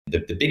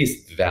the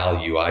biggest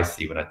value I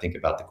see when I think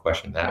about the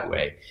question that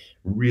way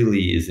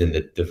really is in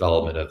the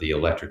development of the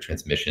electric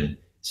transmission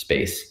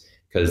space.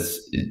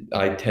 Because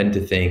I tend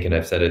to think, and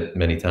I've said it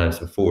many times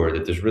before,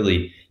 that there's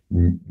really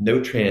no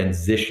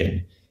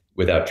transition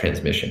without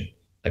transmission.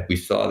 Like we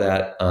saw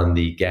that on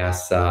the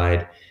gas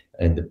side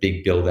and the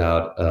big build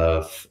out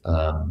of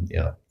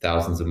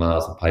thousands of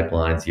miles of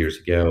pipelines years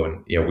ago,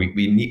 and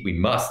we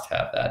must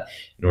have that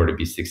in order to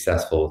be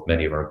successful with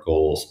many of our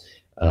goals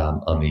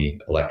on the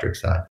electric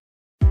side.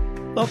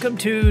 Welcome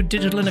to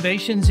Digital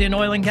Innovations in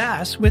Oil and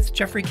Gas with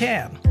Jeffrey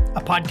Can,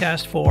 a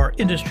podcast for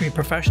industry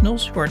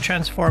professionals who are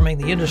transforming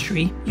the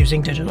industry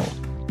using digital.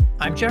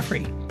 I'm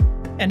Jeffrey,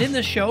 and in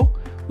this show,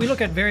 we look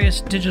at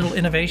various digital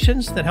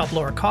innovations that help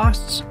lower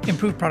costs,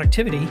 improve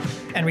productivity,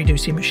 and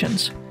reduce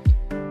emissions.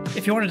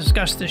 If you want to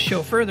discuss this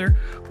show further,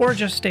 or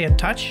just stay in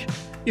touch,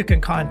 you can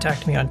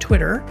contact me on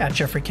Twitter at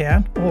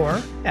JeffreyCan or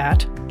at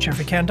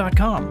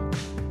jeffreycan.com.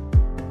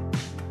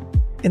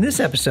 In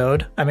this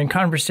episode, I'm in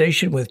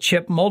conversation with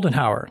Chip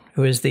Moldenhauer,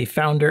 who is the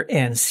founder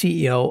and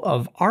CEO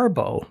of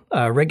Arbo,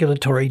 a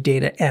regulatory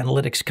data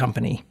analytics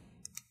company.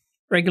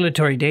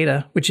 Regulatory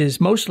data, which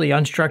is mostly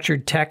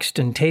unstructured text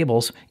and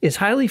tables, is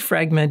highly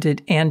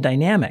fragmented and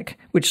dynamic,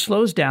 which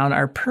slows down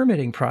our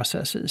permitting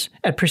processes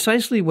at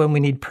precisely when we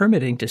need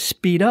permitting to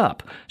speed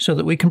up so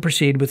that we can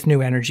proceed with new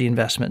energy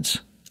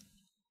investments.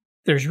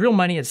 There's real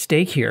money at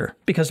stake here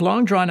because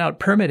long drawn-out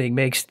permitting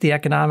makes the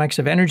economics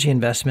of energy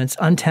investments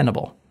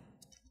untenable.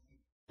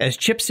 As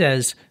Chip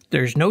says,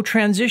 there's no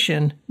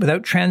transition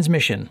without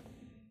transmission.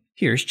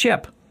 Here's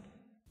Chip.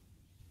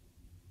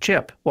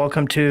 Chip,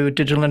 welcome to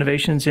Digital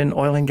Innovations in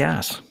Oil and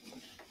Gas.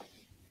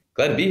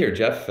 Glad to be here,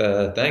 Jeff.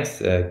 Thanks.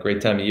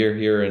 Great time of year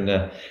here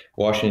in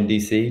Washington,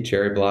 D.C.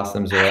 Cherry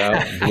blossoms are out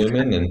and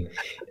blooming, and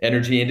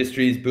energy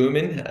industry is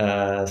booming,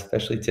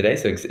 especially today.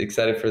 So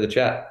excited for the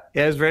chat.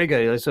 Yeah, it's very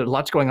good. There's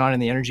lots going on in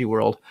the energy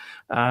world.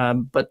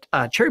 But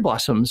cherry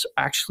blossoms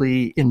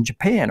actually in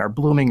Japan are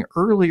blooming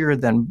earlier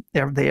than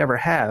they ever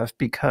have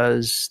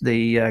because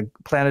the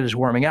planet is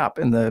warming up.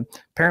 And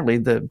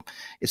apparently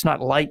it's not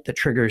light that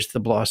triggers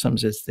the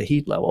blossoms, it's the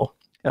heat level.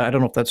 I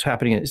don't know if that's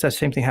happening. Is that the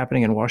same thing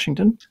happening in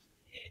Washington?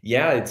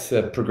 Yeah, it's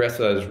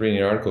progressive. I was reading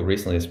an article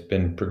recently. It's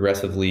been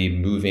progressively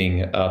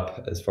moving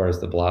up as far as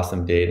the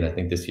blossom date. And I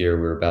think this year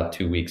we're about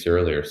 2 weeks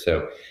earlier.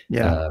 So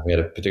yeah, we had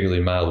a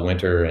particularly mild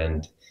winter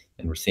and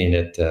we're seeing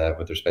it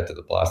with respect to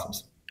the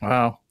blossoms.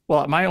 Wow.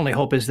 Well, my only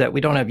hope is that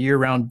we don't have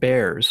year-round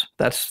bears.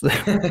 That's they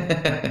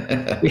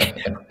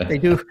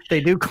do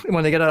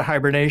when they get out of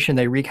hibernation,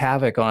 they wreak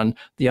havoc on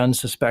the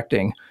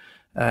unsuspecting.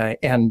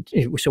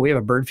 So we have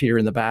a bird feeder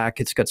in the back.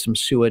 It's got some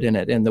suet in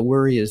it. And the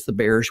worry is the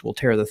bears will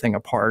tear the thing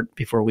apart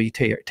before we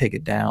take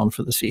it down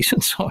for the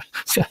season. So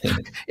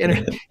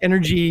our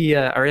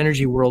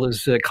energy world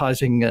is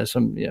causing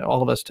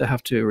all of us to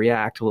have to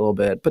react a little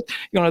bit. But,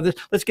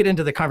 let's get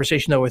into the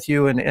conversation though with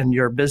you and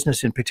your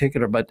business in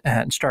particular,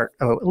 and start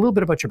a little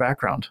bit about your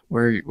background,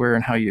 where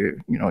and how you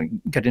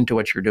get into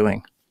what you're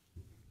doing.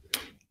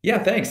 Yeah,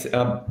 thanks.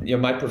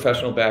 My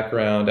professional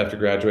background after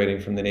graduating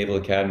from the Naval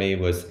Academy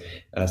was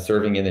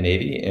serving in the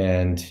Navy,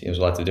 and there's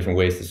lots of different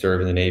ways to serve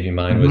in the Navy.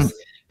 Mine was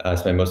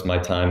spend most of my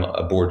time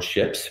aboard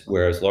ships,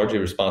 where I was largely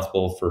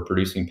responsible for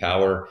producing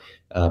power,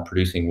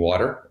 producing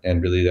water,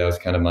 and really that was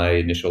kind of my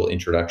initial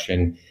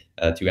introduction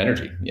to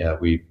energy. Yeah,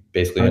 we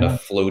basically had a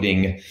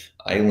floating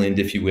island,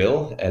 if you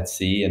will, at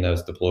sea, and I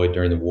was deployed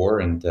during the war,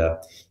 and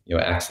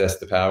access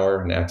to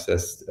power and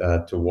access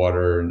to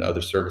water and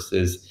other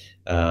services.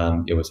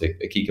 It was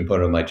a key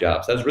component of my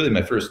job. So that was really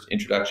my first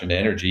introduction to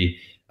energy.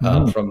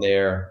 From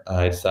there,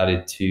 I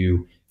decided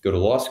to go to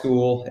law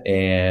school,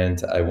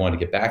 and I wanted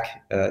to get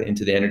back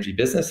into the energy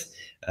business.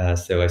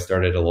 So I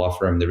started a law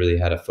firm that really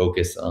had a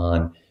focus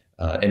on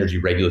energy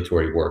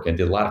regulatory work, and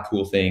did a lot of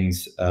cool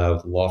things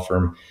with a law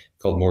firm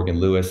called Morgan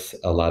Lewis,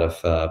 a lot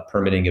of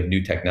permitting of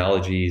new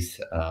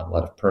technologies, a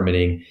lot of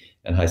permitting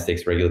and high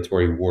stakes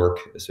regulatory work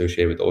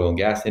associated with the oil and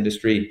gas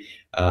industry.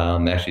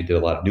 Actually did a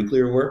lot of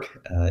nuclear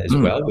work as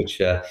well,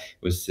 which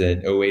was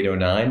in 08,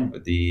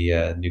 09.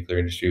 The nuclear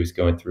industry was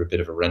going through a bit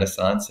of a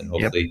renaissance, and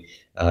hopefully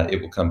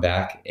it will come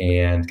back,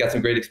 and got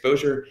some great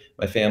exposure.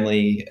 My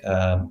family,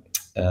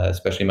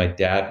 especially my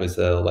dad, was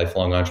a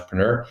lifelong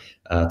entrepreneur.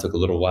 Took a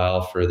little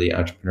while for the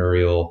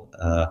entrepreneurial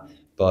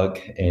bug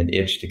and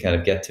itch to kind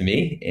of get to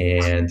me,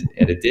 and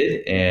it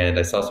did. And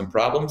I saw some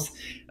problems,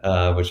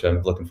 which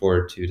I'm looking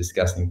forward to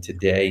discussing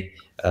today,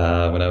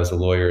 when I was a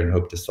lawyer, and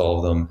hope to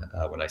solve them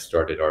when I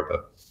started Arbo.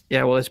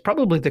 Yeah, well, it's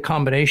probably the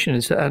combination.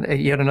 Is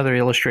yet another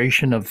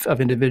illustration of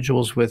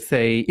individuals with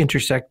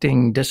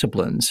intersecting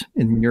disciplines.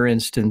 In your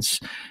instance,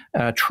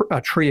 a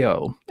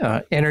trio,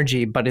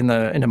 energy, but in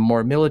a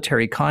more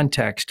military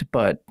context.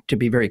 But to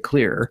be very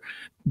clear,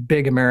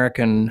 big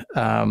American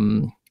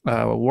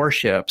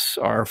warships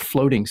are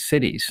floating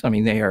cities. I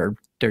mean,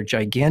 they're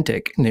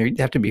gigantic, and they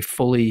have to be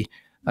fully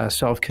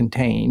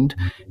self-contained.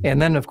 And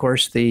then, of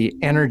course, the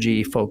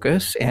energy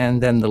focus,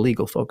 and then the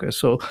legal focus.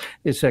 So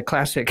it's a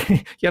classic,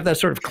 you have that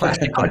sort of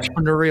classic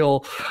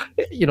entrepreneurial,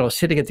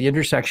 sitting at the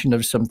intersection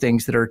of some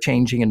things that are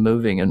changing and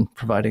moving and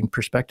providing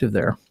perspective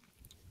there.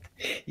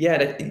 Yeah,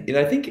 and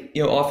I think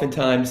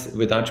oftentimes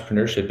with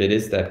entrepreneurship, it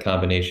is that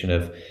combination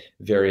of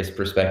various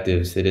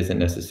perspectives. It isn't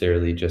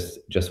necessarily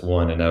just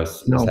one. And I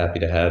was No. happy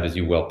to have, as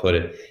you well put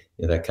it,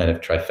 that kind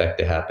of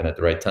trifecta happen at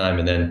the right time,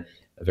 and then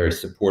a very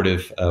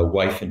supportive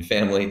wife and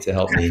family to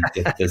help me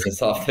get the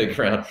business off the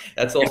ground.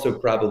 That's also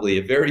probably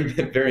a very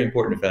very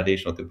important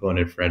foundational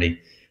component for any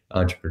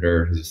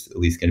entrepreneur who's at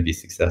least going to be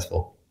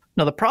successful.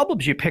 Now, the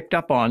problems you picked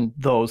up on,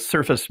 those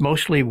surfaced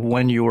mostly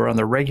when you were on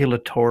the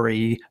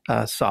regulatory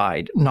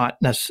side, not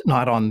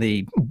on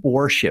the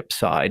warship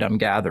side, I'm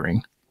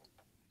gathering.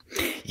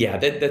 Yeah,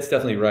 that's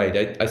definitely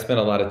right. I spent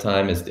a lot of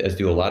time, as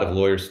do a lot of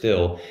lawyers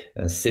still,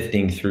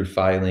 sifting through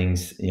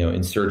filings,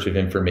 in search of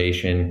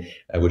information,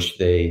 which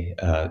they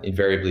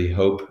invariably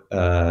hope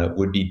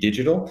would be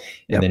digital, and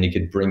Yep. then you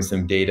could bring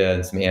some data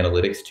and some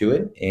analytics to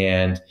it.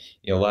 And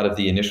a lot of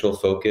the initial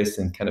focus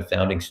and kind of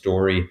founding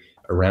story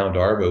around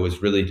Arbo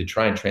was really to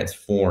try and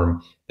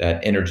transform that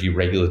energy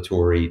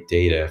regulatory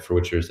data, for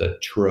which there's a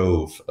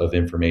trove of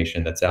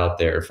information that's out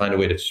there, find a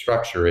way to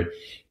structure it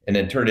and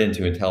then turn it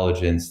into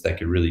intelligence that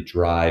could really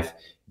drive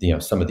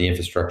some of the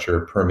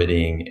infrastructure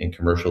permitting and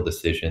commercial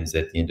decisions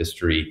that the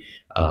industry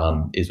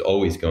is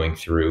always going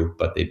through,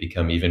 but they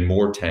become even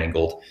more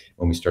tangled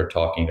when we start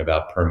talking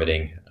about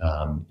permitting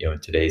in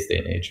today's day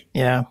and age.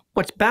 Yeah.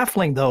 What's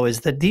baffling, though,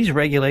 is that these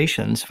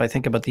regulations, if I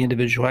think about the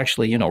individual who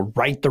actually,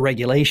 write the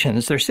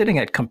regulations, they're sitting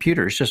at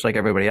computers just like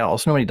everybody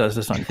else. Nobody does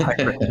this on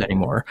typewriters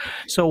anymore.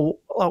 So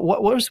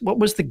what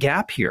was the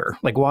gap here?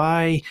 Like,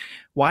 why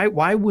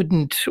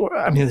wouldn't,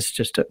 I mean, it's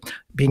just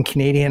being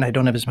Canadian, I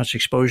don't have as much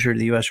exposure to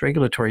the U.S.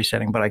 regulatory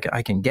setting, but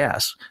I can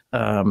guess.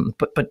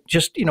 But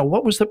just,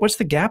 what's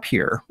the gap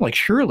here? Like,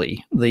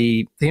 surely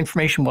the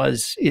information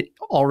was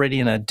already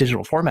in a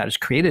digital format, is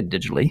created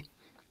digitally.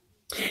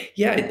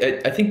 Yeah,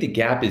 I think the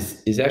gap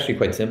is actually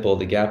quite simple.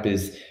 The gap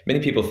is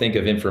many people think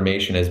of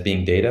information as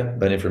being data,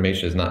 but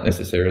information is not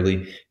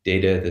necessarily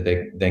data that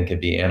they then can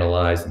be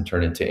analyzed and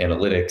turned into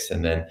analytics,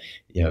 and then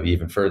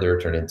even further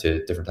turn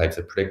into different types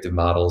of predictive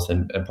models.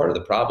 And part of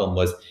the problem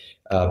was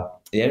the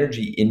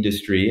energy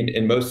industry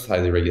and most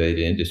highly regulated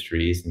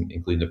industries,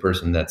 including the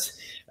person that's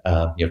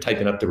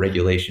typing up the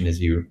regulation, as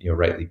you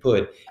rightly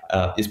put,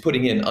 is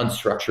putting in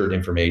unstructured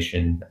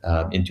information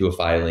into a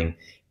filing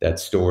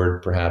that's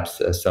stored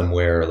perhaps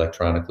somewhere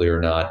electronically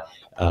or not.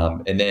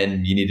 And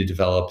then you need to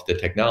develop the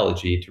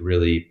technology to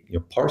really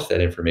parse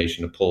that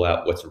information to pull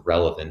out what's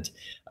relevant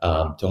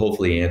to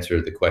hopefully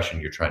answer the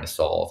question you're trying to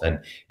solve. And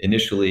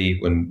initially,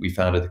 when we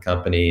founded the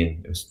company,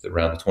 and it was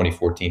around the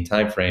 2014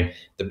 timeframe,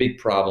 the big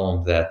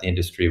problem that the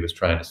industry was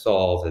trying to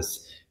solve,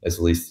 as at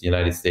least the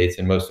United States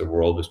and most of the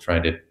world was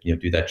trying to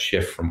do that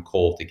shift from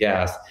coal to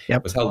gas,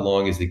 Yep. was how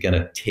long is it going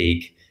to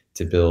take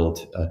to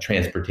build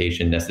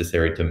transportation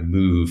necessary to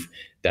move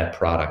that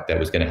product that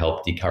was going to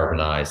help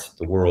decarbonize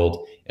the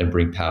world and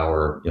bring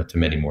power to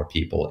many more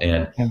people.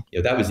 And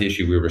Yeah. that was the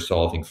issue we were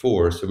solving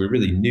for. So we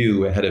really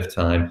knew ahead of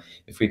time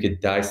if we could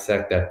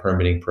dissect that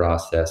permitting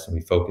process, and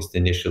we focused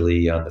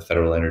initially on the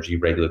Federal Energy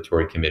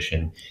Regulatory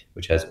Commission,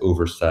 which has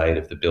oversight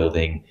of the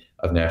building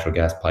of natural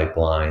gas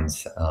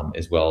pipelines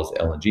as well as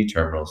LNG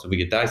terminals. So we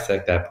could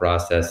dissect that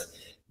process,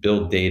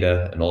 build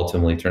data, and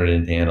ultimately turn it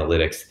into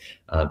analytics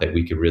that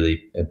we could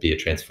really be a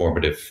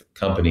transformative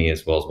company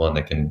as well as one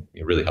that can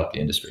really help the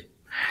industry.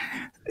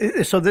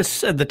 So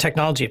the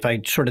technology, if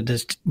I sort of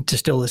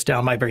distill this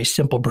down, my very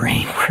simple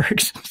brain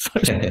works. So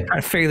I'm trying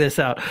to figure this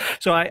out.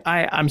 So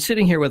I'm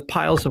sitting here with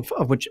piles of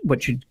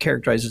what you'd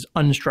characterize as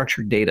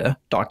unstructured data,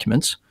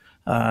 documents,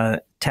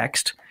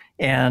 text,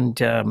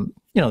 and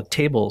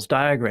tables,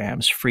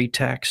 diagrams, free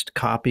text,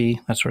 copy,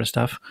 that sort of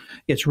stuff.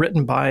 It's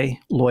written by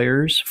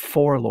lawyers,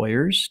 for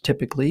lawyers,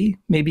 typically,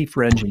 maybe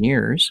for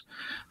engineers.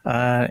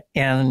 So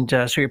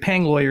you're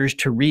paying lawyers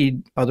to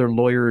read other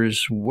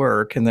lawyers'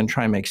 work and then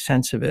try and make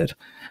sense of it.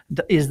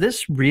 Is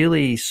this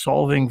really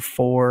solving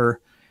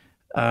for,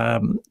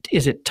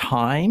 is it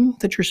time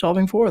that you're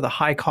solving for, or the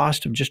high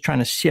cost of just trying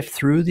to sift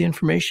through the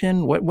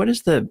information?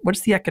 What's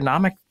the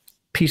economic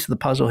piece of the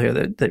puzzle here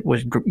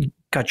that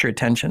got your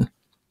attention?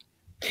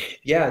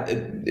 Yeah,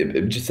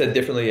 just said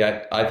differently,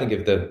 I think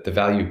of the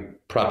value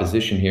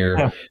proposition here.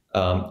 Yeah.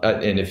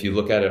 And if you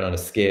look at it on a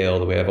scale,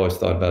 the way I've always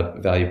thought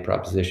about value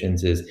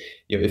propositions is,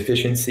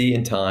 efficiency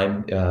and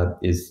time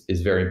is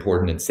very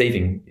important, and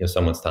saving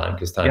someone's time,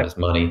 because time Yep. is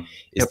money,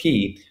 is Yep.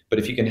 key. But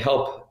if you can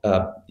help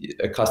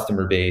a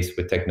customer base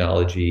with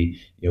technology,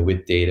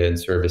 with data and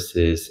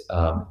services,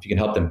 if you can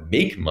help them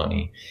make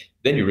money,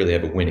 then you really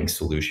have a winning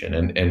solution.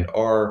 And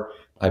our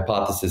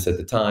hypothesis at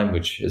the time,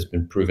 which has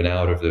been proven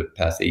out over the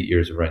past 8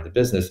 years of running the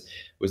business,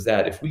 was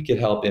that if we could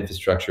help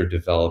infrastructure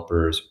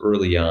developers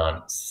early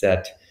on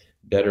set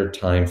better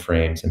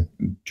timeframes and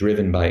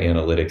driven by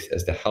analytics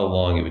as to how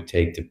long it would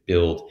take to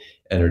build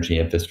energy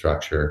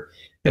infrastructure,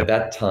 Yep.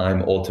 that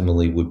time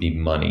ultimately would be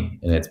money.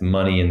 And it's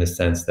money in the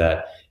sense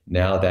that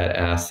now that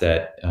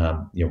asset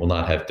will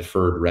not have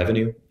deferred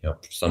revenue.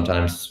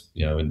 Sometimes,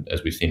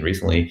 as we've seen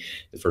recently,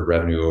 deferred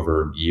revenue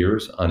over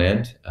years on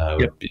end.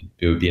 Yep.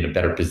 It would be in a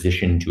better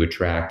position to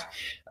attract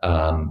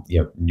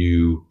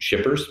new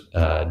shippers,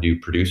 new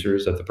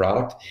producers of the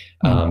product.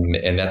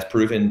 Mm. And that's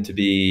proven to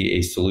be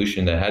a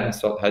solution that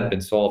hadn't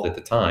been solved at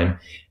the time.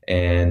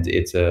 And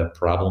it's a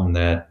problem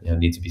that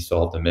needs to be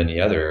solved in many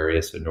other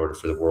areas in order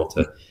for the world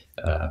to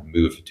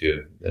move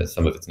to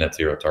some of its net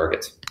zero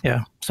targets.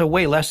 Yeah. So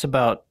way less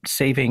about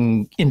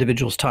saving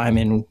individuals' time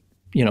in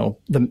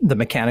the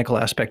mechanical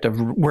aspect of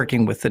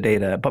working with the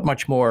data, but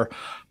much more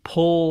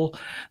pull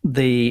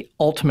the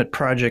ultimate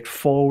project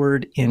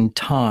forward in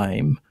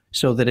time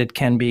so that it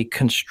can be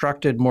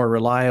constructed more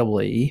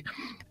reliably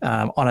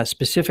on a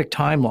specific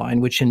timeline,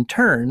 which in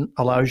turn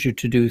allows you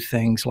to do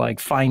things like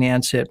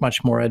finance it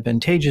much more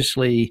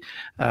advantageously,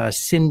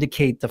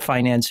 syndicate the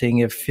financing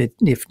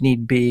if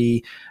need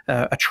be,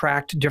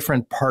 attract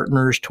different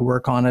partners to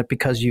work on it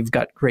because you've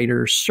got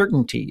greater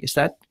certainty. Is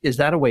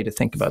that a way to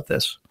think about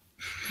this?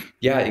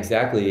 Yeah,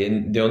 exactly.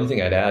 And the only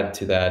thing I'd add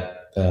to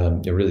that,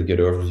 a really good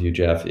overview,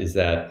 Jeff, is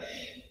that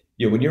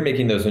when you're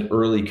making those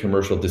early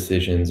commercial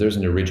decisions, there's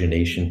an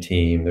origination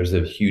team, there's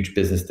a huge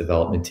business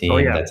development Oh team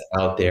yeah. that's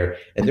out there,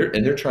 and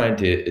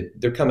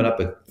they're coming up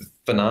with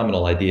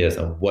phenomenal ideas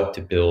on what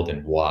to build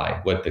and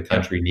why, what the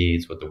country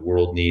needs, what the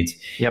world needs,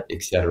 Yep.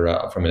 et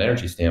cetera, from an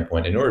energy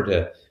standpoint. In order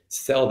to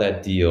sell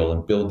that deal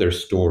and build their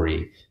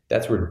story,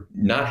 that's where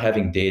not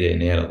having data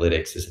and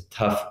analytics is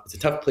it's a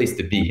tough place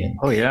to be in.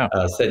 Oh yeah.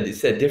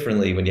 Said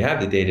differently, when you have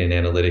the data and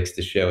analytics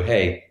to show,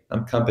 hey,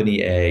 I'm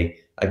company A,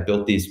 I've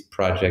built these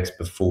projects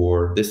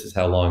before, this is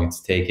how long it's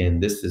taken,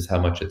 this is how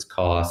much it's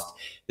cost,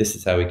 this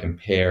is how we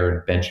compare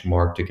and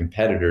benchmark to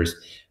competitors,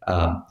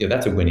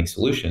 that's a winning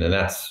solution. And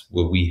that's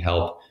what we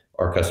help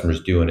our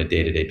customers do on a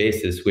day-to-day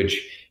basis,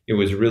 which it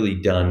was really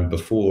done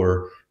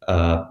before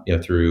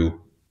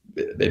through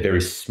a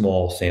very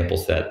small sample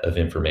set of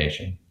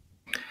information.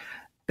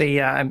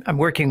 I'm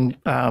working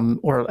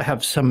or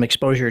have some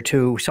exposure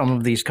to some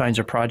of these kinds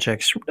of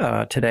projects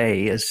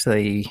today.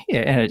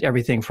 And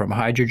everything from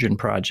hydrogen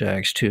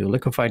projects to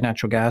liquefied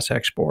natural gas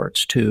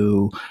exports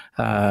to,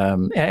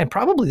 and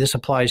probably this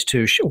applies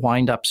to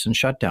wind-ups and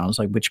shutdowns.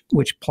 Like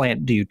which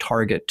plant do you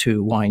target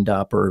to wind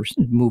up or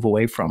move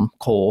away from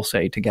coal,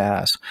 say, to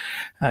gas?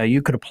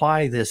 You could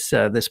apply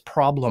this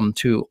problem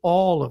to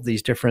all of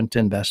these different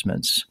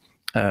investments.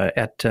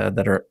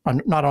 That are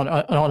not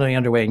only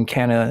underway in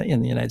Canada,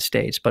 in the United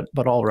States,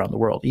 but all around the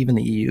world. Even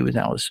the EU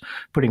now is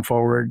putting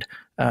forward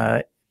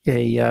a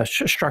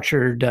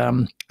structured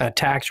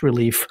tax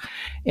relief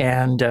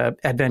and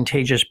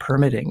advantageous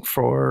permitting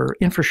for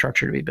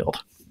infrastructure to be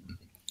built.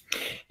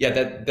 Yeah,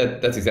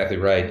 that's exactly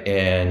right,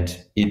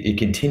 and it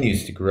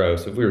continues to grow.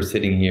 So if we were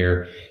sitting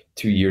here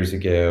 2 years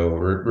ago,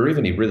 or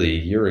even really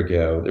a year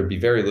ago, there'd be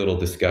very little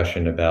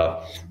discussion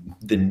about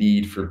the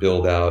need for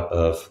build out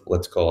of,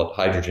 let's call it,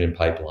 hydrogen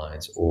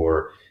pipelines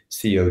or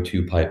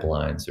CO2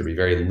 pipelines. There'd be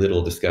very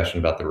little discussion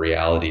about the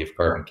reality of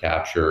carbon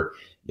capture,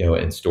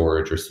 and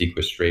storage or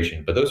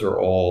sequestration. But those are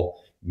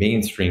all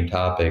mainstream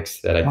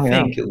topics that I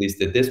think, at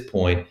least at this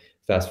point,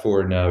 fast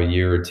forward now a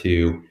year or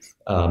two,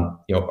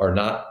 are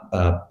not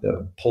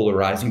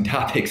polarizing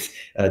topics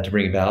to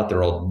bring about.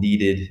 They're all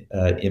needed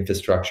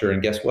infrastructure,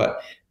 and guess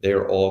what?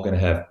 They're all going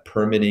to have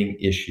permitting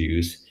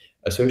issues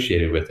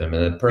associated with them.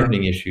 And the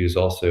permitting issues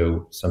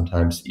also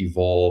sometimes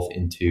evolve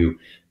into,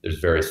 there's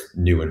various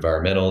new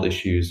environmental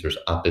issues, there's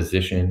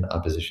opposition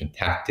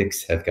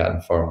tactics have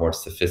gotten far more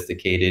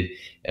sophisticated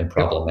and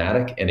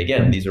problematic. And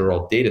again, these are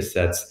all data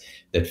sets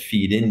that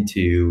feed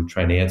into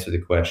trying to answer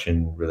the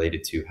question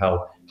related to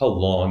how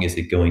long is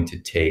it going to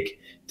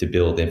take to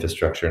build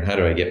infrastructure, and how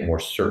do I get more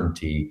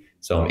certainty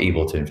so I'm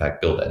able to, in fact,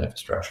 build that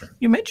infrastructure.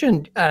 You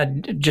mentioned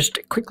just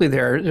quickly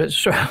there,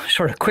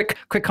 sort of quick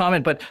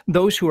comment, but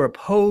those who are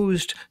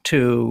opposed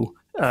to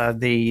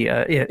the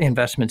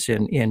investments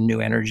in new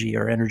energy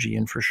or energy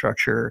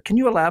infrastructure, can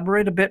you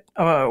elaborate a bit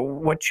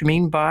what you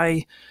mean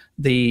by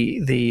the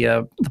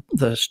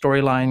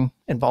storyline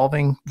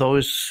involving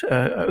those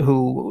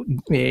who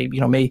may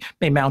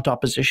mount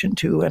opposition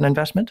to an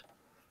investment?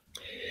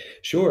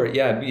 Sure.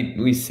 Yeah,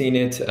 we've seen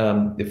it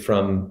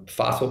from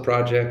fossil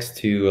projects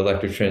to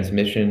electric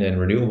transmission and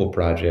renewable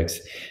projects.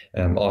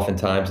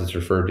 Oftentimes, it's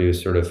referred to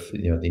as sort of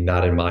the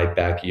 "not in my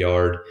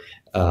backyard"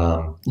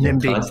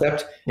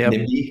 concept, Yep.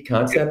 NIMBY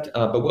concept.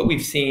 But what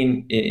we've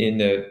seen in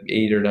the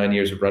 8 or 9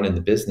 years of running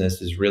the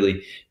business is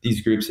really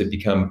these groups have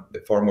become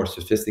far more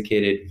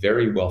sophisticated,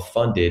 very well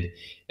funded,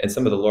 and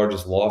some of the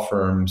largest law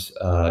firms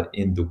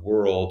in the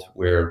world,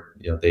 where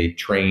they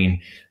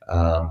train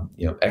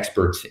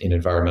experts in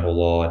environmental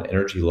law and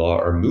energy law,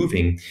 are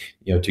moving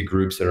to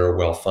groups that are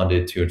well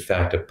funded to, in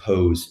fact,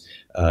 oppose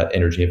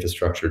energy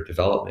infrastructure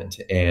development.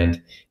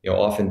 And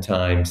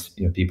oftentimes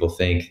people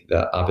think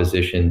that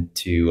opposition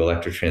to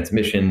electric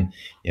transmission,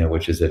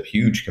 which is a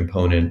huge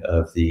component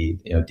of the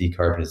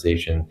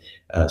decarbonization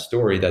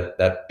story,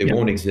 that it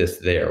won't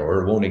exist there,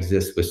 or it won't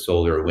exist with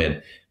solar or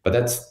wind. But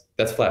that's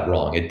that's flat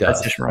wrong. It That's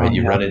does, just right? wrong.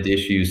 Yeah. You run into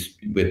issues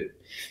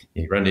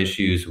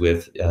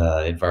with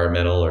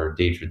environmental or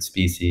endangered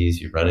species.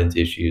 You run into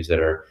issues that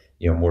are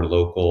more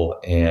local,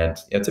 and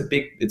it's a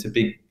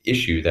big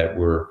issue that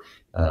we're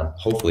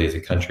hopefully as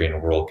a country and a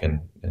world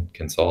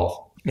can solve.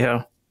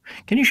 Yeah.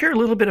 Can you share a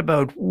little bit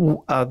about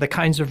the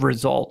kinds of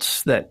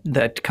results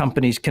that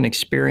companies can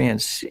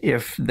experience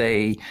if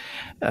they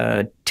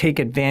take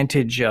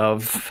advantage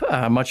of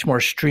much more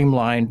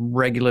streamlined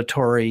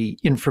regulatory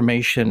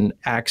information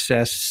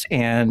access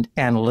and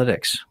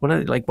analytics?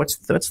 What's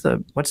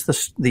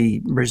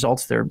the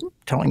results they're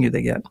telling you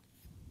they get?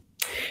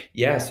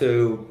 Yeah,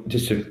 so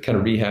just to kind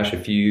of rehash a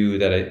few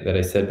that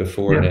I said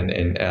before, Yeah.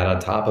 and add on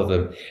top of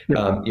them,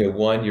 Yep.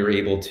 one, you're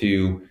able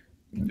to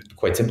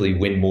quite simply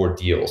win more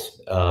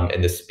deals,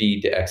 and the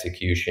speed to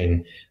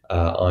execution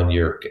on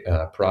your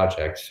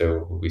project.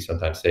 So we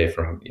sometimes say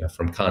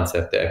from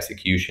concept to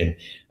execution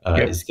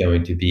Yep. is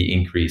going to be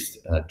increased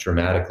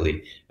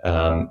dramatically.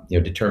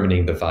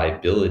 Determining the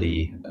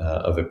viability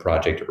of a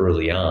project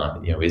early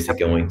on. Is it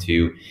going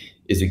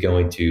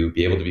to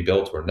be able to be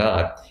built or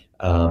not?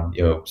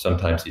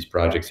 Sometimes these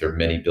projects are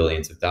many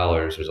billions of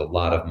dollars. There's a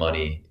lot of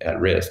money at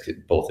risk,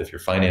 both if you're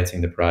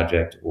financing the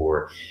project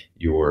or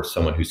you're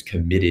someone who's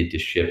committed to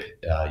ship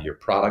your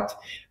product.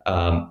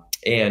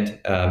 And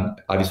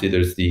obviously,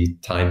 there's the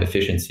time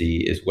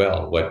efficiency as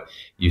well. What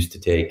used to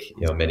take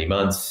many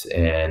months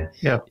and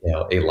Yeah.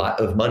 a lot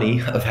of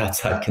money of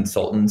outside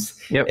consultants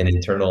Yep. and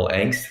internal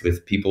angst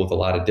with people with a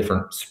lot of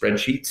different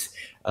spreadsheets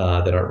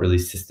that aren't really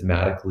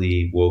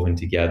systematically woven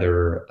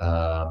together,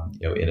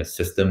 in a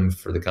system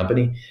for the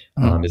company,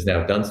 is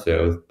now done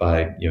so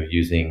by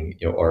using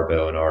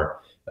Arbo and our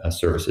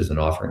services and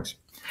offerings.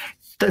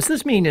 Does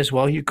this mean as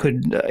well you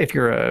could,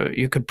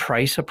 you could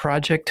price a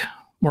project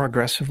more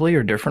aggressively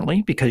or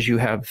differently because you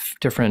have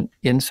different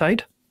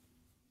insight?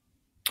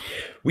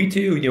 We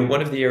do. One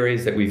of the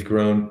areas that we've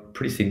grown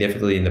pretty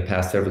significantly in the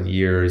past several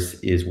years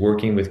is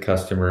working with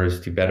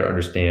customers to better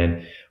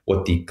understand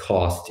what the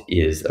cost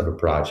is of a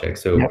project.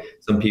 So Yep.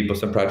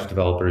 some project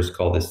developers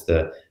call this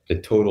the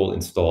total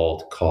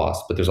installed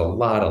cost, but there's a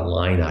lot of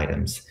line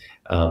items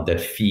that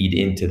feed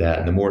into that.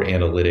 And the more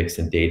analytics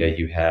and data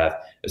you have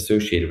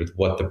associated with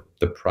what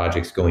the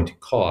project's going to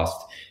cost,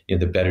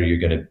 the better you're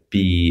going to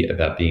be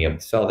about being able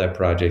to sell that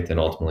project and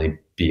ultimately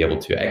be able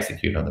to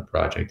execute on the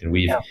project. And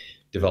we've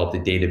developed a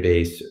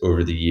database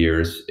over the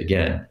years,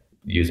 again,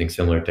 using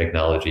similar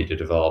technology to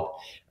develop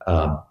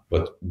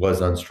what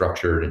was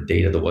unstructured and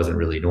data that wasn't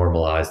really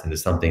normalized into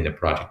something that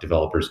project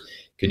developers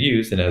could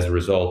use. And as a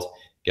result,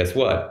 guess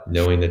what?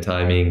 Knowing the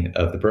timing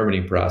of the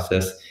permitting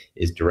process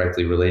is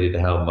directly related to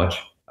how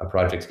much a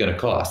project's going to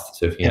cost.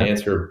 So if you can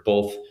answer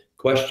both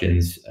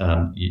questions,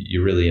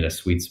 you're really in a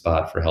sweet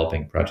spot for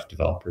helping project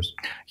developers.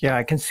 Yeah,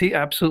 I can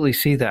absolutely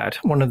see that.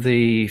 One of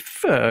the,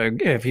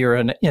 if you're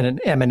in an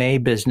M&A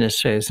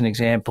business, as an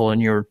example,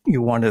 and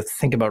you want to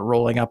think about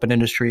rolling up an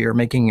industry or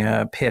making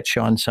a pitch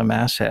on some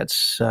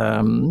assets,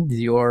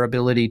 your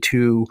ability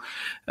to,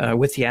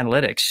 with the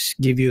analytics,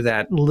 give you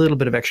that little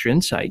bit of extra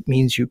insight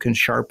means you can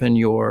sharpen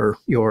your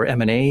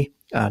M&A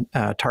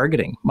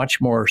targeting much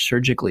more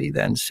surgically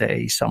than,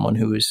 say, someone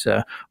who's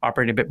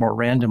operating a bit more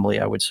randomly,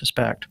 I would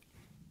suspect.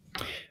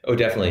 Oh,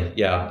 definitely.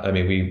 Yeah. I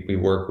mean, we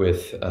work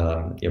with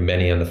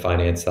many on the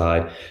finance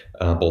side,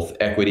 both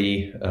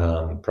equity,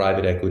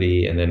 private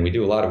equity, and then we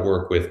do a lot of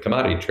work with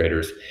commodity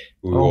traders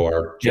who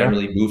are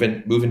generally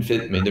moving.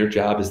 I mean, their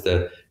job is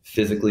to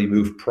physically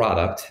move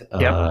product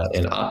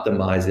and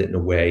optimize it in a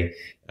way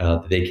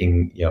that they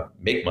can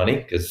make money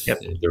because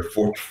they're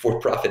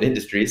for-profit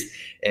industries.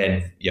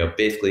 And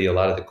basically, a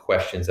lot of the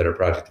questions that our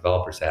project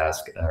developers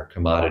ask, our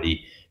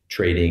commodity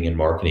trading and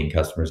marketing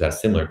customers ask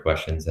similar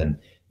questions, and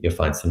you'll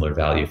find similar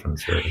value from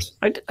the service.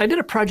 I did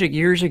a project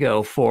years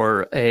ago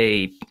for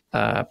a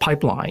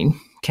pipeline.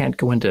 Can't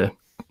go into,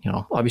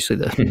 obviously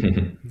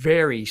the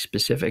very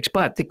specifics,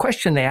 but the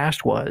question they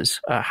asked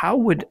was, how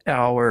would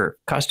our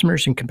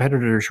customers and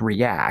competitors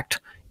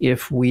react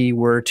if we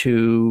were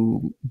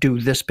to do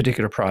this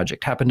particular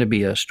project? Happened to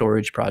be a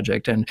storage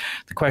project. And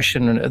the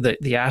question,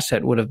 the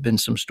asset would have been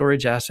some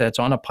storage assets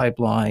on a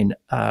pipeline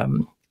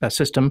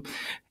system.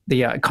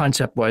 The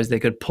concept was they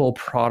could pull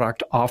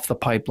product off the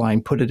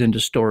pipeline, put it into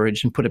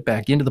storage, and put it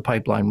back into the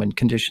pipeline when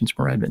conditions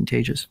were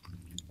advantageous.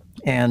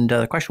 And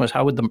the question was,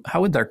 how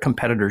would their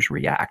competitors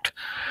react?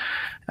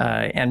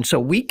 And so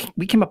we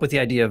came up with the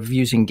idea of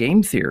using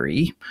game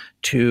theory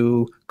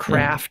to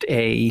craft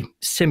a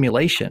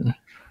simulation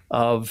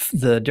of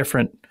the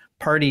different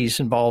parties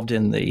involved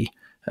in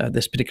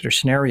this particular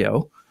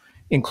scenario,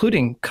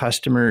 including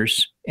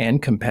customers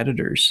and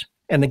competitors.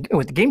 And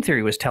what the game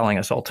theory was telling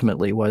us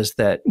ultimately was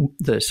that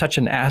such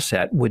an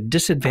asset would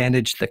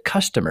disadvantage the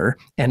customer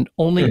and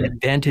only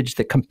advantage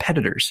the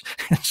competitors.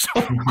 And so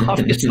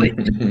obviously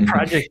the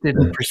project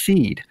didn't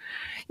proceed.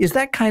 Is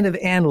that kind of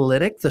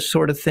analytic the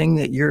sort of thing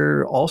that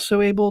you're also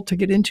able to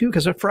get into?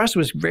 Because for us, it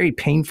was very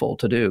painful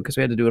to do because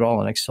we had to do it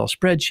all in Excel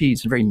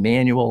spreadsheets and very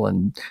manual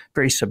and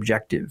very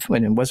subjective.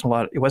 And it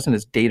wasn't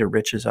as data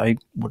rich as I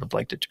would have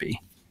liked it to be.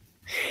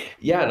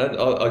 Yeah, and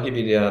I'll give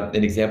you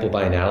an example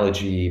by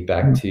analogy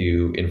back Mhm.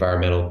 to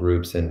environmental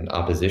groups and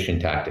opposition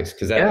tactics,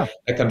 because Yeah.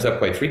 that comes up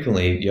quite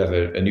frequently. You have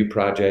a new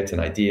project, an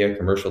idea,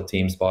 commercial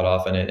teams bought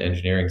off in it,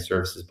 engineering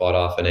services bought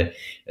off in it,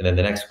 and then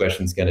the next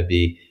question is going to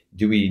be,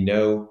 do we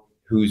know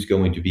who's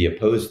going to be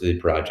opposed to the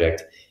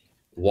project?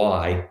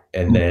 Why,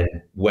 and Mhm. then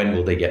when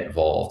will they get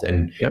involved?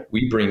 And Yep.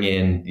 we bring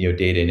in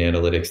data and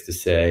analytics to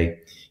say,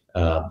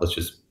 let's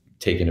just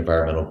take an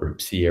environmental group,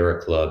 Sierra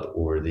Club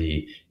or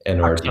the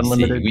Parks NRDC.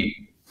 Unlimited.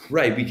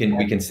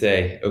 We can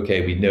say,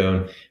 okay, we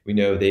know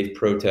they've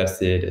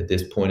protested at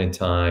this point in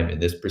time in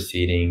this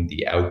proceeding.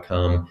 The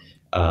outcome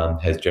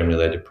has generally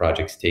led to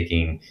projects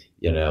taking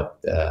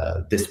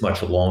this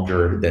much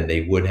longer than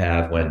they would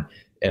have when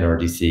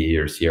NRDC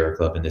or Sierra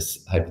Club in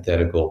this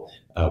hypothetical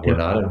were Yep.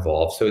 not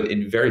involved. So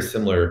in very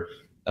similar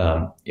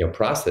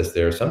process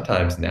there,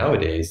 sometimes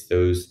nowadays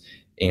those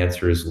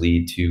answers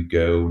lead to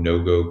go, no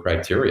go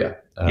criteria,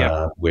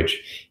 Yep.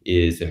 which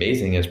is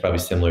amazing. And it's probably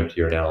similar to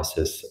your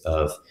analysis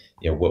of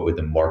what would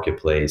the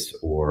marketplace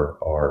or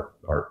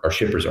our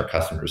shippers, our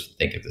customers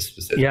think of this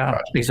specific Yeah,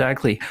 project.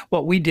 exactly.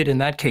 What we did in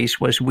that case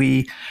was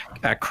we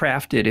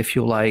crafted, if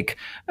you like,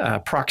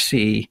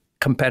 proxy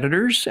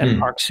competitors and Hmm.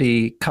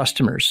 proxy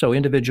customers. So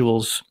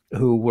individuals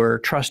who were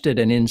trusted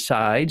and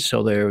inside,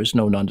 so there was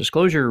no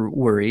non-disclosure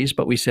worries.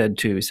 But we said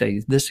to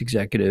say this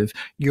executive,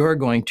 you're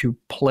going to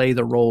play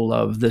the role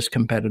of this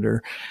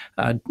competitor.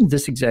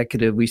 This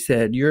executive, we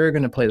said, you're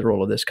going to play the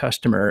role of this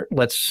customer.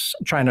 Let's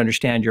try and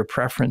understand your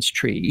preference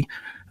tree.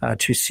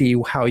 To see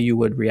how you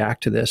would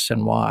react to this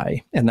and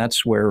why, and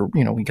that's where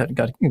we got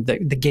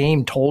the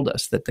game told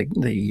us that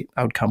the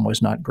outcome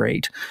was not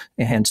great,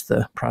 and hence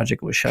the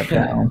project was shut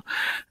down.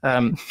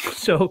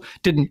 So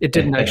it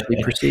didn't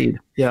actually proceed.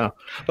 Yeah,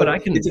 but I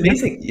But can. it's Yeah,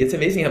 amazing. It's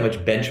amazing how much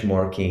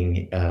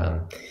benchmarking,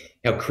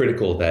 how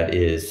critical that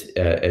is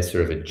as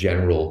sort of a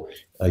general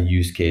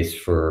use case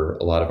for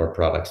a lot of our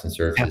products and yeah.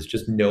 services.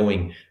 Just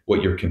knowing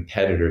what your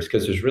competitors,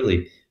 because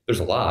there's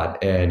a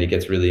lot, and it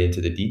gets really into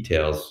the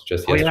details.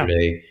 Just Oh yeah.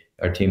 yesterday,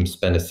 our team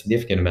spent a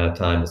significant amount of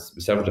time with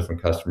several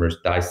different customers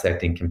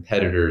dissecting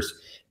competitors'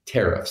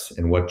 tariffs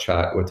and what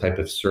type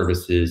of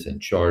services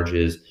and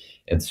charges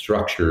and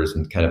structures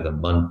and kind of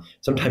the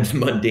sometimes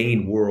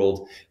mundane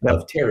world Yep.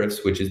 of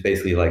tariffs, which is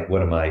basically like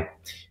what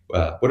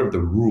are the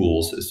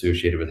rules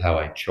associated with how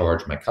I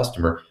charge my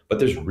customer? But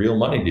there's real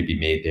money to be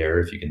made there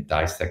if you can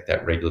dissect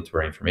that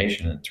regulatory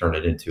information and turn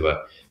it into a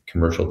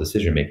commercial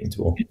decision making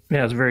tool.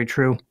 Yeah, it's very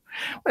true.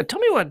 Tell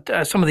me what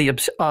some of the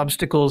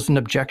obstacles and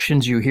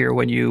objections you hear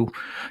when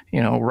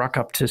rock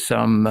up to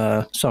some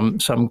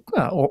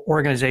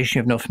organization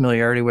you have no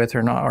familiarity with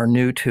or not are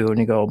new to, and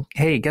you go,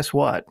 "Hey, guess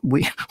what?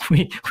 We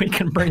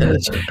can bring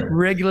this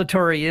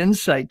regulatory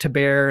insight to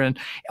bear." And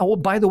oh,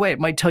 by the way, it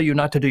might tell you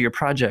not to do your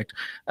project.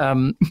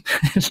 Um,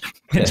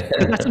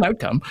 that's an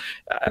outcome.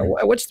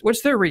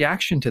 What's their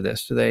reaction to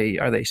this?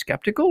 Are they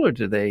skeptical, or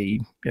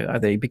are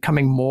they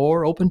becoming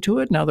more open to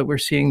it now that we're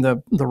seeing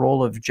the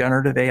role of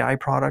generative AI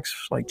products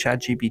like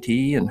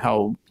ChatGPT and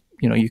how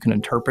you can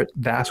interpret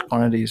vast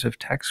quantities of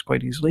text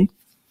quite easily?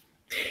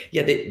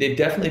 Yeah, they've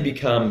definitely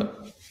become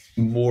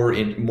more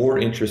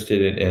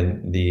interested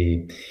in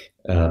the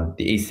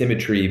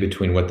asymmetry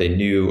between what they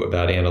knew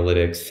about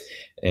analytics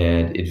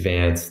and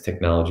advanced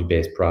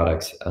technology-based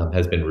products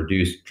has been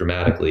reduced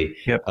dramatically.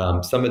 Yep.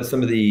 Some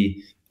of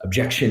the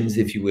objections,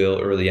 if you will,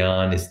 early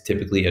on is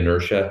typically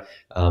inertia.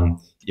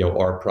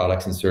 Our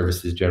products and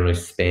services generally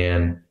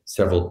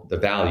the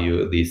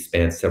value at least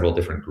spans several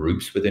different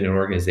groups within an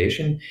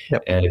organization.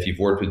 Yep. And if you've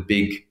worked with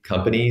big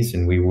companies,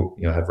 and we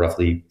have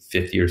roughly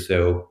 50 or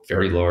so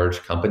very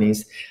large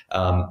companies,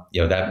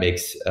 that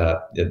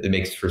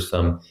makes for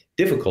some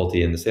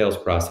difficulty in the sales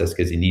process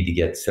because you need to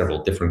get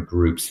several different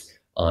groups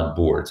on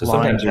board. So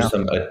Line. sometimes Yeah.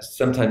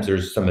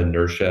 there's some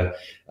inertia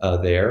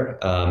there.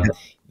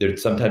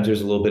 Sometimes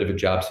there's a little bit of a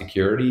job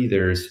security.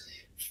 There's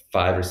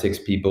 5 or 6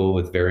 people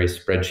with various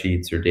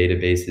spreadsheets or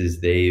databases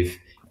they've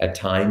at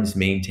times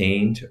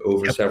maintained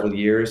over Yep. several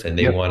years, and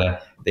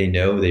Yep. they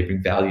know they bring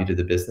value to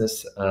the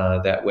business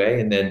that way.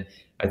 And then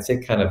I'd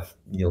say kind of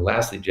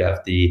lastly, Jeff,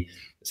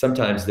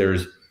 sometimes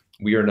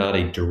we are not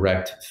a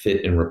direct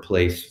fit and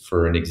replace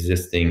for an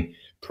existing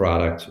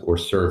product or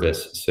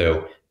service.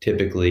 So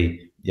typically,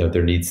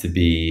 there needs to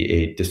be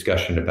a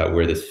discussion about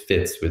where this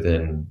fits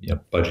within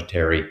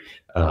budgetary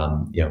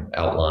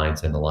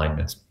outlines and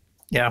alignments.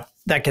 Yeah,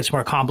 that gets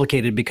more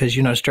complicated because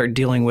start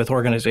dealing with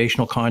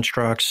organizational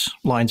constructs,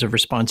 lines of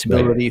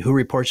responsibility, Right. who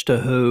reports to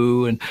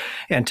who,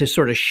 and to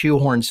sort of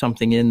shoehorn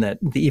something in that,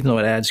 even though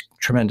it adds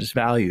tremendous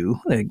value,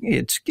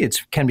 it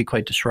can be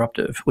quite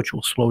disruptive, which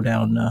will slow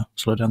down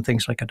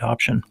things like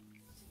adoption.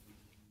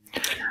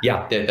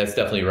 Yeah, that's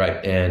definitely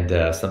right,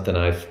 and something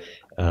I've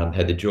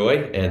had the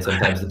joy and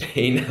sometimes the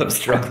pain of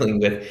struggling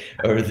with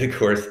over the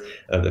course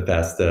of the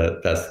past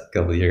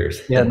couple of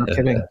years. Yeah, no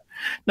kidding.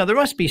 Now there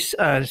must be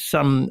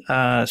some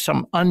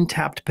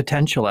untapped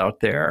potential out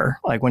there.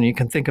 Like when you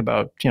can think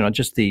about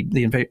just the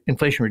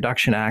Inflation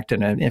Reduction Act,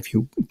 and if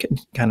you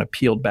kind of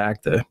peeled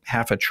back the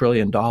 $500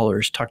 billion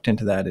tucked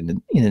into that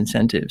in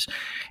incentives,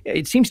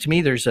 it seems to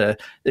me there's a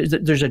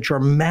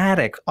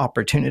dramatic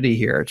opportunity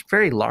here. It's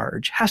very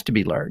large, has to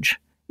be large.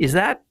 Is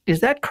that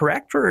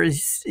correct, or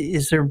is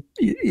this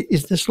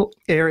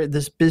area,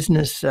 this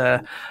business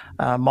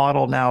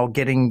model now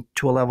getting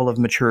to a level of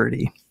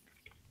maturity?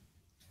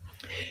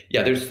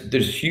 Yeah,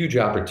 there's huge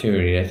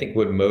opportunity. I think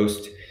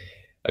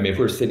if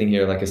we're sitting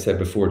here, like I said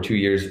before, 2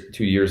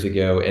 years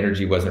ago,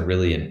 energy wasn't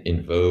really an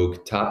in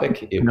vogue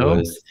topic. It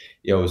No.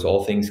 it was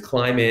all things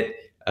climate.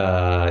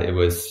 It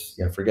was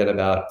forget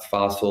about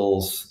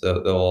fossils;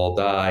 they'll all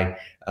die,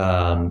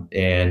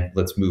 and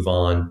let's move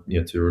on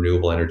to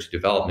renewable energy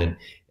development.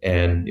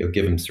 And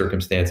given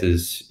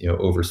circumstances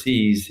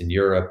overseas in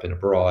Europe and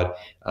abroad,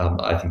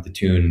 I think the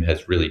tune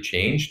has really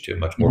changed to a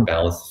much more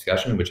balanced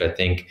discussion, which I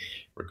think,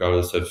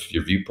 regardless of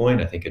your viewpoint,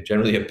 I think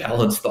generally a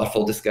balanced,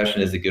 thoughtful discussion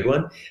is a good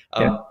one.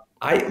 Yeah.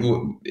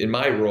 In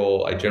my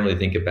role, I generally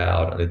think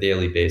about on a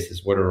daily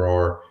basis, what are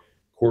our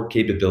core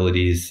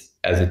capabilities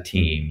as a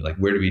team? Like,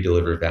 where do we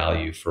deliver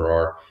value for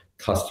our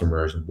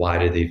customers? Why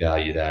do they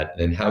value that?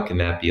 And then how can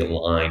that be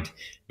aligned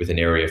with an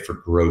area for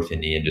growth in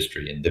the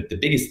industry? And the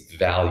biggest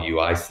value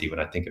I see when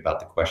I think about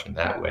the question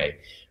that way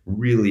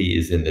really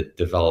is in the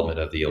development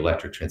of the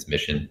electric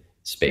transmission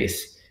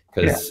space.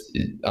 Because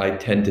I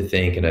tend to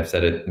think, and I've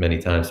said it many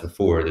times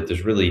before, that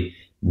there's really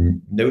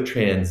no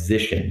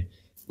transition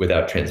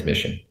without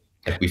transmission.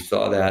 Like we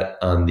saw that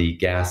on the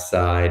gas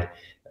side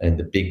and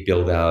the big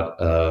build out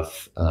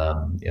of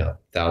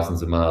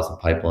thousands of miles of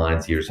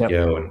pipelines years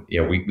ago, and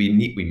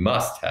we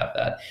must have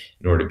that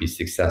in order to be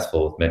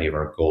successful with many of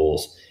our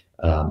goals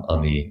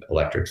on the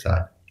electric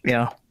side.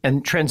 Yeah,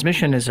 and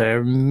transmission is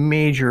a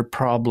major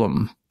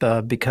problem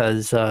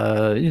because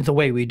the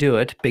way we do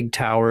it, big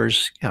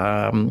towers,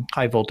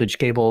 high voltage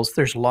cables,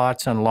 there's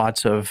lots and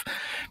lots of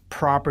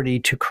property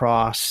to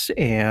cross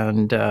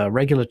and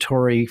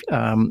regulatory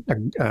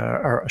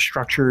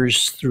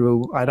structures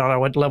through, I don't know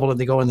what level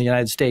they go in the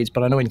United States,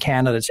 but I know in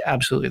Canada it's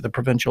absolutely the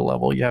provincial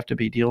level. You have to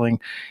be dealing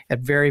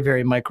at very,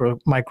 very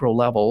micro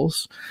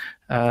levels.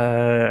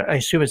 I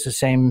assume it's the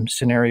same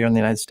scenario in the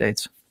United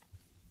States.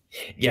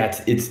 Yeah,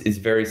 it's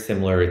very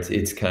similar.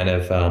 It's kind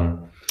of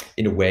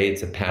in a way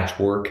it's a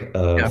patchwork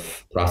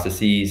of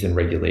processes and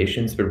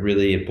regulations, but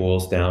really it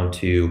boils down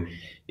to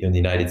in the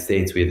United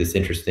States we have this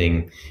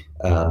interesting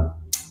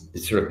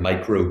sort of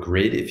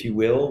microgrid, if you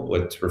will,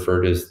 what's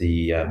referred to as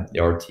the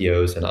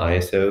RTOs and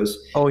ISOs,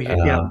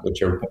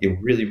 which are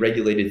really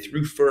regulated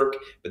through FERC,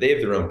 but they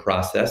have their own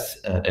process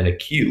and a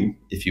queue,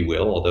 if you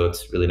will, although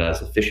it's really not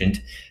as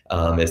efficient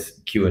as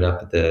queuing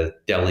up at the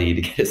deli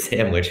to get a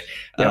sandwich.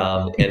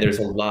 And there's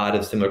a lot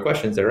of similar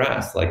questions that are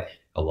asked, like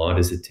how long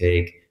does it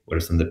take? What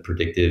are some of the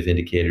predictive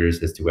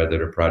indicators as to whether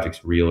the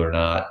project's real or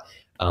not?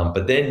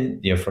 But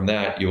then, from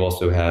that, you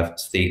also have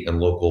state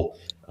and local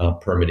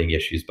permitting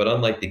issues. But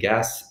unlike the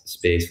gas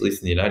space, at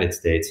least in the United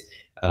States,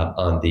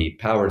 on the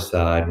power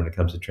side, when it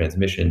comes to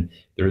transmission,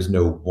 there is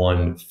no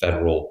one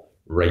federal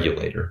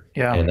regulator.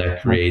 And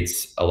that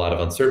creates a lot of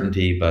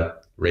uncertainty,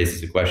 but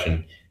raises the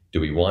question, do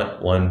we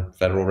want one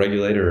federal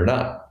regulator or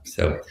not?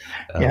 So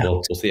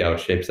we'll see how it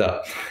shapes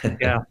up.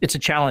 It's a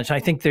challenge. I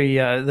think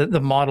the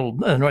model,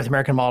 the North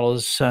American model,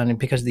 is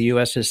because the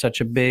U.S. is such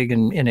a big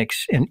and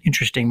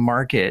interesting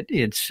market.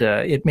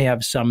 It may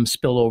have some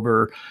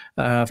spillover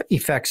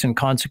effects and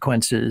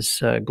consequences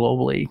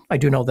globally. I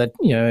do know that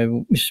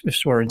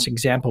for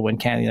example, when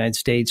Canada and the United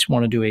States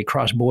want to do a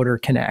cross-border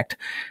connect,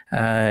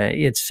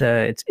 it's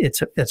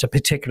a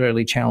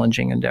particularly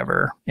challenging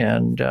endeavor,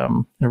 and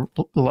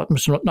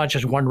not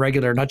just one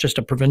regulator, not just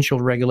a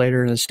provincial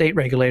regulator and a state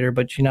regulator,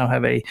 but you now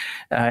have a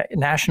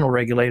national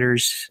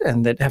regulators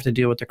and that have to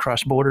deal with the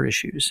cross-border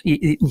issues.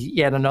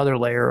 Yet another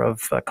layer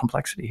of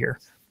complexity here.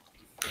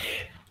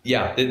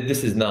 Yeah,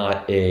 this is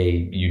not a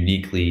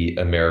uniquely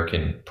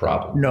American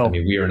problem. No, I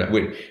mean we are not.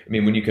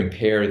 When you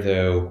compare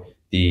though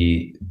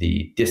the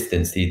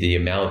distance, the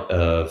amount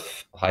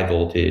of high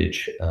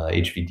voltage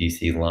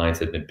HVDC lines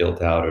that have been built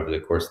out over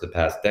the course of the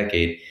past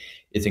decade,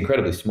 it's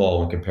incredibly small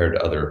when compared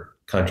to other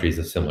countries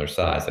of similar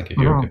size, like if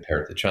you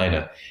compare it to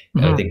China.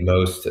 And I think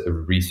most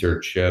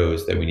research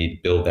shows that we need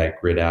to build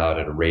that grid out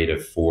at a rate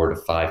of 4 to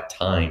 5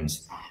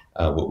 times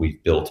what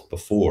we've built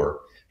before.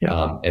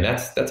 And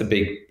that's a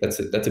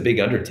big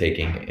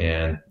undertaking,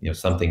 and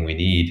something we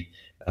need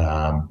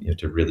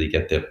to really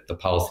get the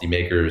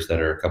policymakers that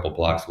are a couple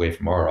blocks away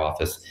from our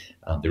office.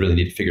 They really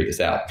need to figure this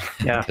out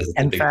because it's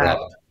a big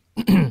problem.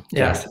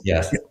 Yes.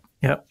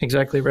 Yeah,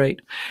 exactly right.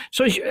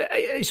 So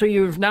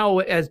you've now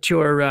at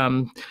your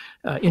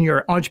in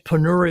your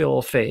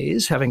entrepreneurial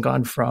phase, having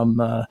gone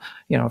from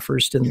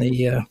first in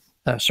the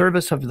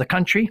service of the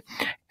country,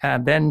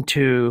 then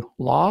to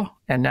law,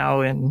 and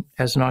now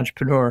as an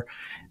entrepreneur.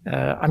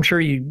 I'm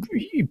sure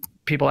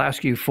people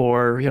ask you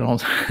for,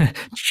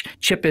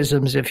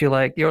 chipisms, if you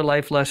like, your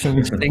life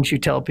lessons, things you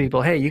tell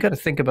people, hey, you got to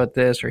think about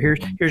this, or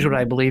here's what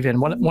I believe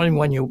in.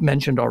 One you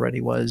mentioned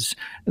already was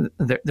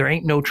there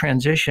ain't no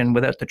transition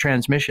without the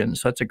transmission.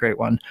 So that's a great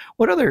one.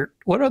 What other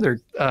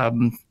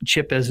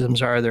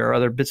chipisms are there, or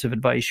other bits of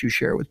advice you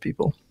share with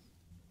people?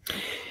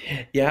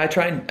 Yeah, I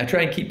try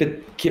and keep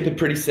it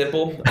pretty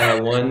simple.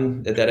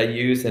 One that I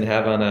use and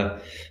have on a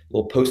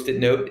little Post-it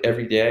note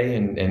every day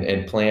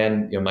and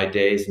plan my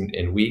days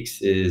and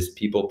weeks is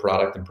people,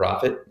 product, and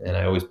profit. And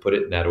I always put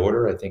it in that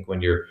order. I think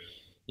when you're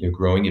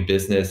growing your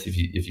business, if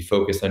you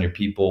focus on your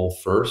people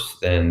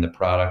first, then the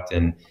product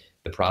and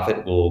the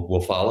profit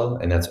will follow.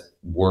 And that's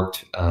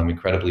worked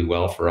incredibly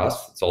well for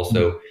us. It's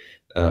also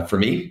for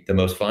me the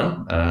most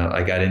fun.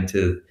 I got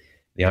into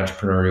the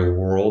entrepreneurial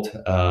world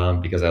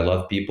because I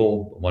love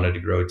people, wanted to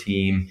grow a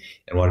team,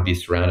 and wanted to be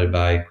surrounded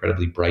by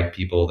incredibly bright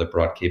people that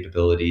brought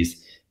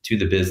capabilities to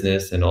the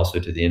business and also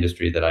to the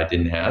industry that I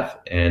didn't have.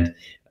 And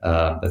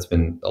that's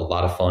been a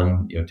lot of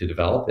fun, to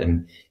develop.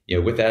 And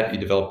with that, you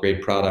develop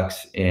great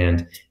products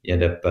and you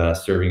end up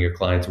serving your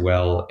clients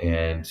well.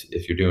 And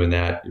if you're doing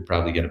that, you're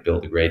probably going to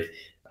build a great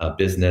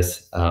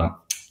business.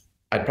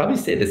 I'd probably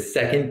say the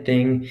second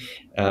thing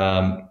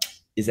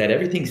is that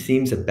everything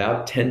seems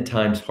about 10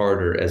 times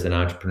harder as an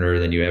entrepreneur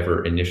than you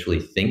ever initially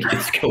think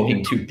it's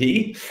going to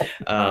be.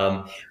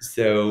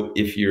 So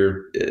if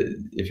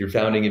you're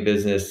founding a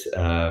business,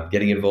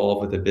 getting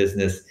involved with a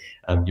business,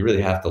 you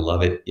really have to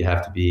love it. You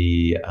have to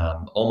be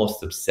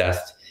almost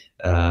obsessed,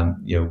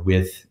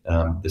 with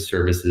the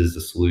services,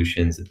 the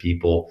solutions, the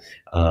people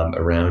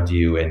around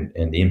you,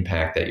 and the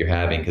impact that you're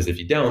having. Because if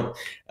you don't,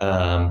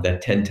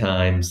 that 10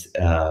 times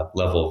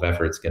level of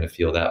effort is going to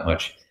feel that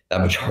much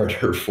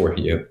harder for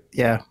you.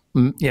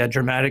 Yeah,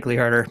 dramatically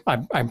harder.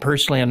 I'm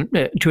personally,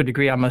 to a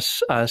degree, I'm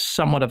a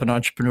somewhat of an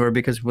entrepreneur,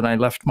 because when I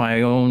left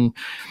my own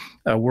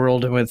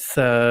world with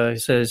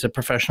as a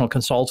professional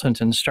consultant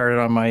and started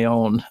on my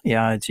own,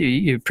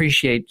 you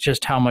appreciate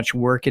just how much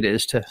work it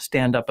is to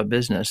stand up a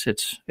business.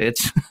 It's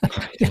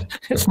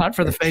it's not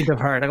for the faint of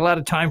heart. A lot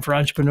of time for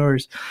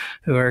entrepreneurs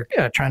who are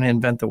trying to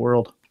invent the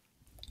world.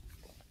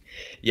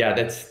 Yeah,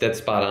 that's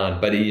spot on.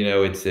 But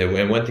it's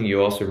and one thing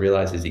you also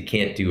realize is you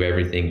can't do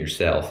everything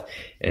yourself.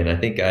 And I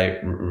think I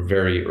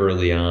very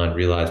early on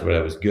realized what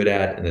I was good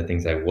at and the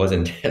things I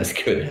wasn't as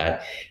good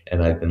at.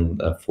 And I've been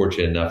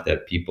fortunate enough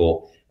that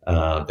people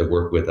that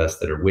work with us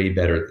that are way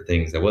better at the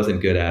things I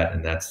wasn't good at,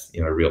 and that's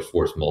a real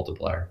force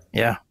multiplier.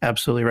 Yeah,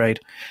 absolutely right.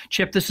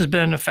 Chip, this has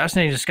been a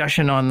fascinating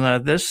discussion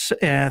on this.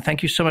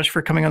 Thank you so much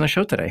for coming on the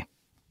show today.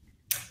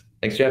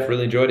 Thanks, Jeff.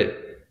 Really enjoyed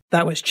it.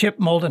 That was Chip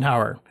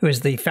Moldenhauer, who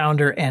is the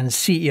founder and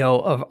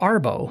CEO of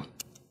Arbo.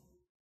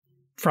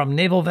 From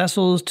naval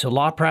vessels to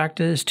law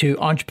practice to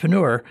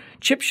entrepreneur,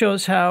 Chip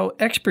shows how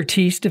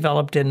expertise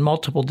developed in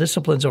multiple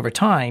disciplines over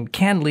time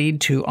can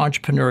lead to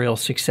entrepreneurial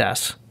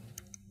success.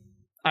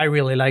 I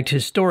really liked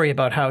his story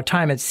about how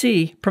time at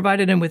sea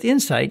provided him with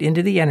insight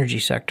into the energy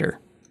sector.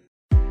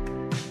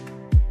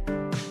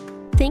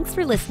 Thanks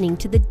for listening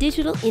to the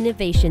Digital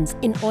Innovations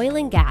in Oil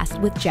and Gas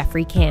with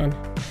Jeffrey Can.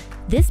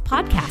 This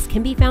podcast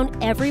can be found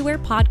everywhere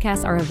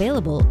podcasts are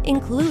available,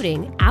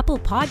 including Apple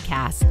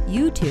Podcasts,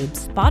 YouTube,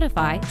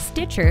 Spotify,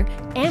 Stitcher,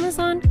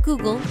 Amazon,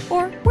 Google,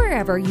 or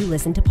wherever you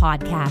listen to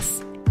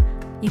podcasts.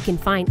 You can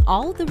find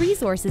all the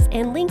resources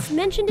and links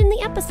mentioned in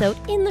the episode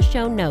in the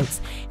show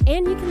notes,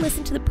 and you can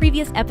listen to the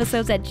previous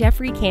episodes at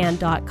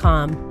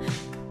jeffreycan.com.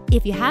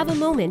 If you have a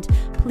moment,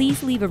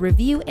 please leave a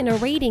review and a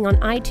rating on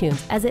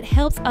iTunes, as it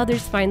helps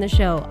others find the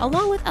show,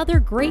 along with other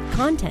great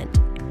content.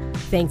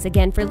 Thanks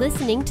again for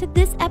listening to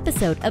this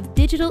episode of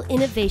Digital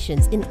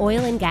Innovations in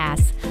Oil and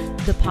Gas.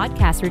 The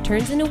podcast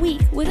returns in a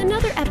week with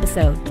another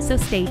episode, so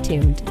stay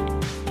tuned.